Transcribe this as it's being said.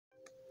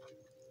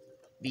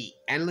The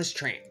endless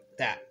trance.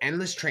 The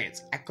endless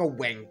trance,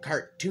 echoing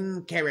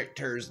cartoon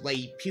characters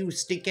lay pew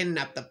sticking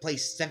up the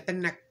place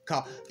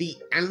symphonical. The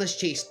endless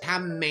chase,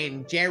 Tom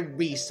and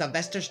Jerry,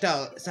 Sylvester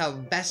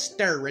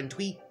and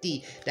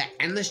Tweety. The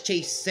endless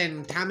chase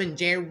and Tom and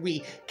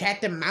Jerry,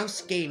 cat and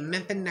mouse game,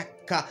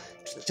 Infinica.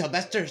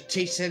 Sylvester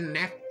chasing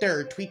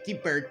after Tweety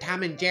Bird,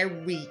 Tom and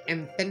Jerry,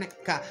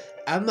 Infinica.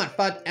 Elmer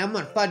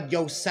Fudd,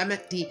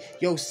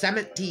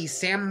 Yosemite,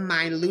 Sam,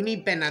 my Looney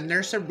Bin, a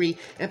nursery,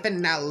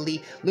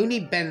 infinitely, Looney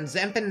Bins,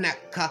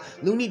 Infinica,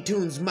 Looney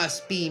Tunes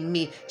must be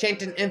me,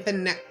 chanting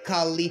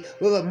infinitely,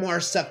 with a more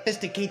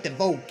sophisticated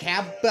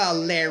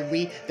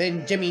vocabulary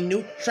than Jimmy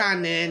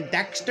Neutron and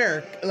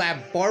Dexter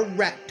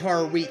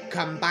Laboratory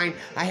combined.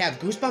 I have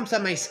goosebumps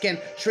on my skin,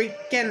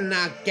 shrieking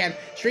again,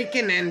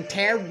 shrieking in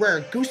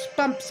terror,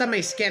 goosebumps on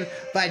my skin,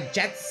 the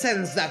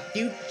Jetsons, the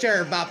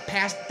future, the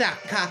past, the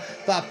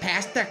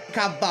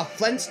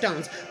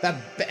Flintstones, the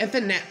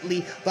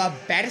infinitely, the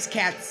baddest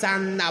cats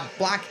on the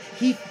block,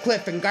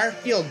 Heathcliff and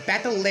Garfield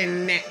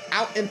battling it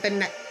out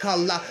infinitely.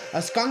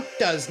 A skunk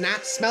does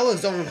not smell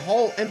his own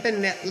hole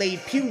infinitely.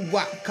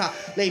 Pewaka,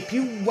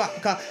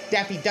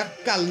 Daffy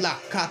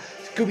Duck-a-lucka.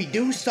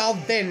 Scooby-Doo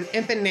solving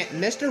infinite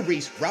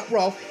mysteries,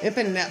 ruh-roh,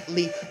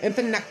 infinitely,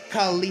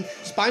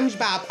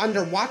 SpongeBob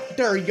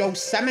underwater,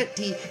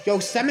 Yosemite,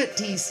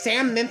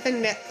 Sam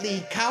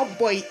infinitely,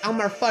 Cowboy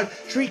Elmer Fudd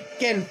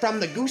shrieking from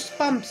the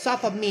goosebumps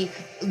off of me,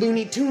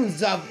 Looney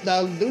Tunes of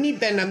the Looney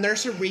Bin, a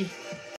nursery.